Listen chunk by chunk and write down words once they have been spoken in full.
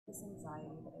this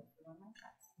anxiety that I feel in my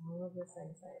chest. All of this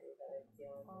anxiety that I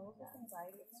feel in All my of this chest.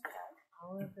 anxiety in my chest.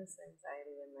 All of this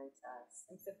anxiety in my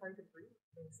chest. Makes it hard to breathe.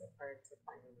 Makes it hard to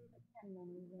breathe. And then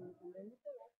moving underneath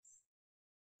the lips.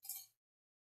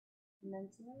 And then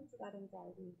tune into that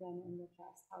anxiety again in your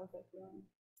chest. How is it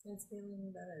feeling? It's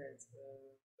feeling better. It's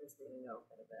feeling out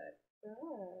quite a bit.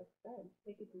 Good, good.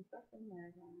 Take a deep breath in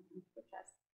there again into the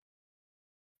chest.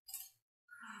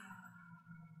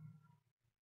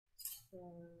 So,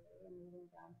 we're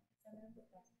moving down to the center of the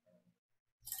chest.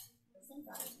 This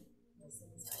anxiety.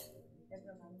 It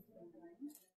reminds you of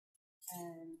mind.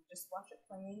 And just watch it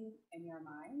playing in your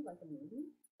mind like a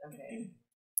movie. Okay.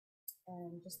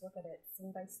 And just look at it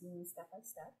scene by scene, step by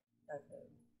step. Okay.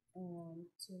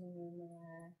 And tuning in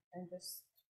there and just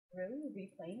really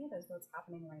replaying it as what's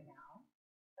happening right now.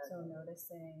 Okay. So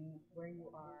noticing where you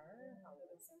are, how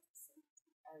it is sense of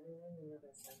safety. I really needed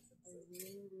a sense of safety. I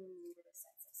really needed a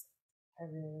sense of safety. I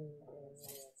really needed a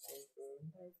sense of safety.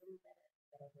 But I didn't get it.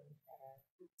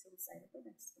 To the side of the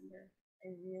next finger.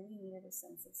 I really needed a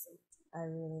sense of safety. I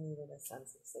really needed a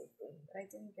sense of safety. But I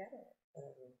didn't get it.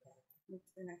 Move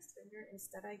to the next finger.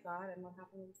 Instead I got it, and what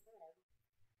happened instead?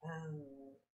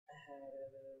 I had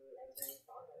an angry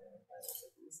father. I was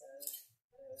abusive.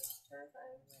 I was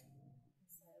terrified.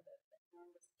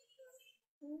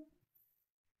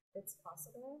 It's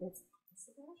possible. It's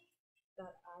possible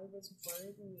that I was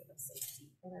worthy of safety.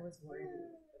 And I was worthy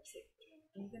of safety.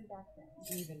 Even back then.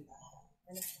 Even back then.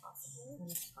 And it's possible.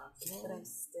 And it's possible. But I'm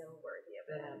still worthy of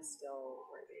it. But I'm still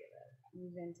worthy of it.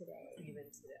 Even today. Even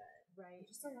today. Right.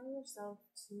 Just allow yourself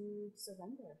to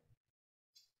surrender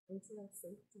into that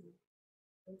safety,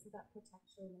 into that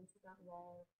protection, into that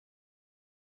love.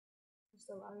 Just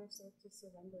allow yourself to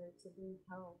surrender to being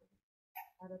held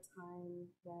at a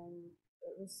time when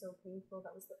it was so painful.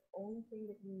 That was the only thing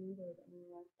that you needed in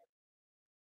your life.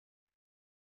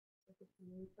 Take a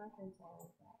deep breath into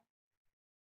all of that.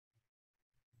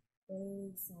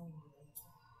 Exhale.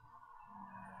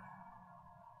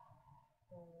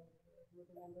 So,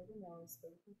 moving under the nose,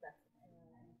 big deep breath in.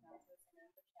 And now to the center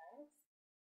of the chest.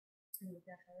 And with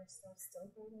your hair still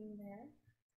holding there.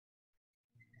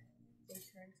 So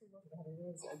turn to look at it. It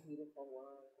is a beautiful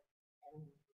world. And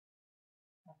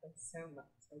happens so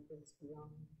much. Like it's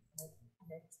beyond what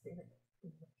I experienced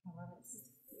in the past.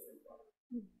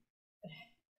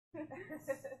 And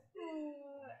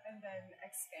then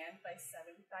expand by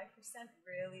 75%.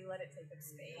 Really let it take up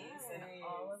space in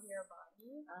all of your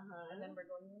body. And then we're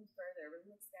going even further. We're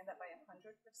going to expand that by 100%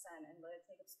 and let it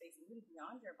take up space even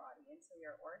beyond your body into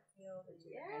your auric field, into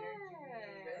your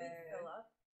energy. Really fill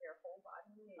up your whole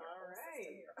body, your whole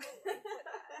system, your whole life with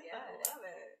that. Yeah, I love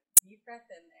it. Deep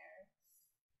breath in there.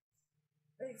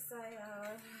 Big sigh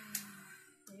out.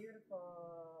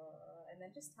 Beautiful. And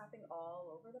then just tapping all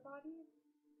over the body.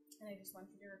 And I just want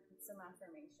you to repeat some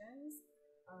affirmations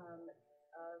of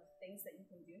things that you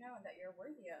can do now and that you're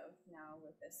worthy of now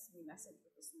with this new message,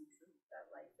 with this new truth, that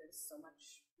life is so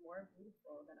much more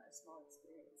beautiful than our small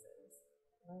experiences.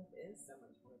 Life is so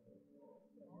much more beautiful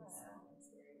than our small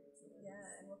experiences. Yeah,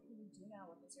 and what can you do now?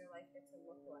 What does your life get to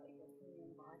look like? What can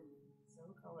you embody? So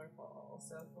colorful,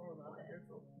 so full of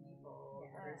wonderful people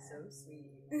that are so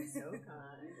sweet, and so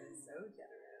kind, and so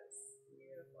generous.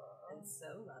 Beautiful. And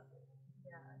so lovely.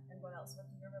 Yeah, and what else? What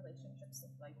do your relationships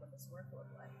look like? What does work look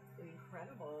like?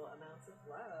 Incredible amounts of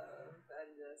love and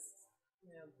just,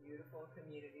 beautiful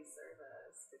community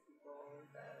service to people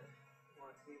that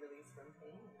want to be released from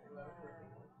pain. I love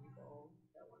working with people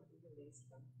that want to be released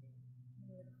from pain.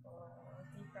 Beautiful.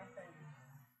 Deep breath in.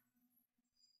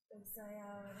 Big sigh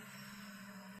out.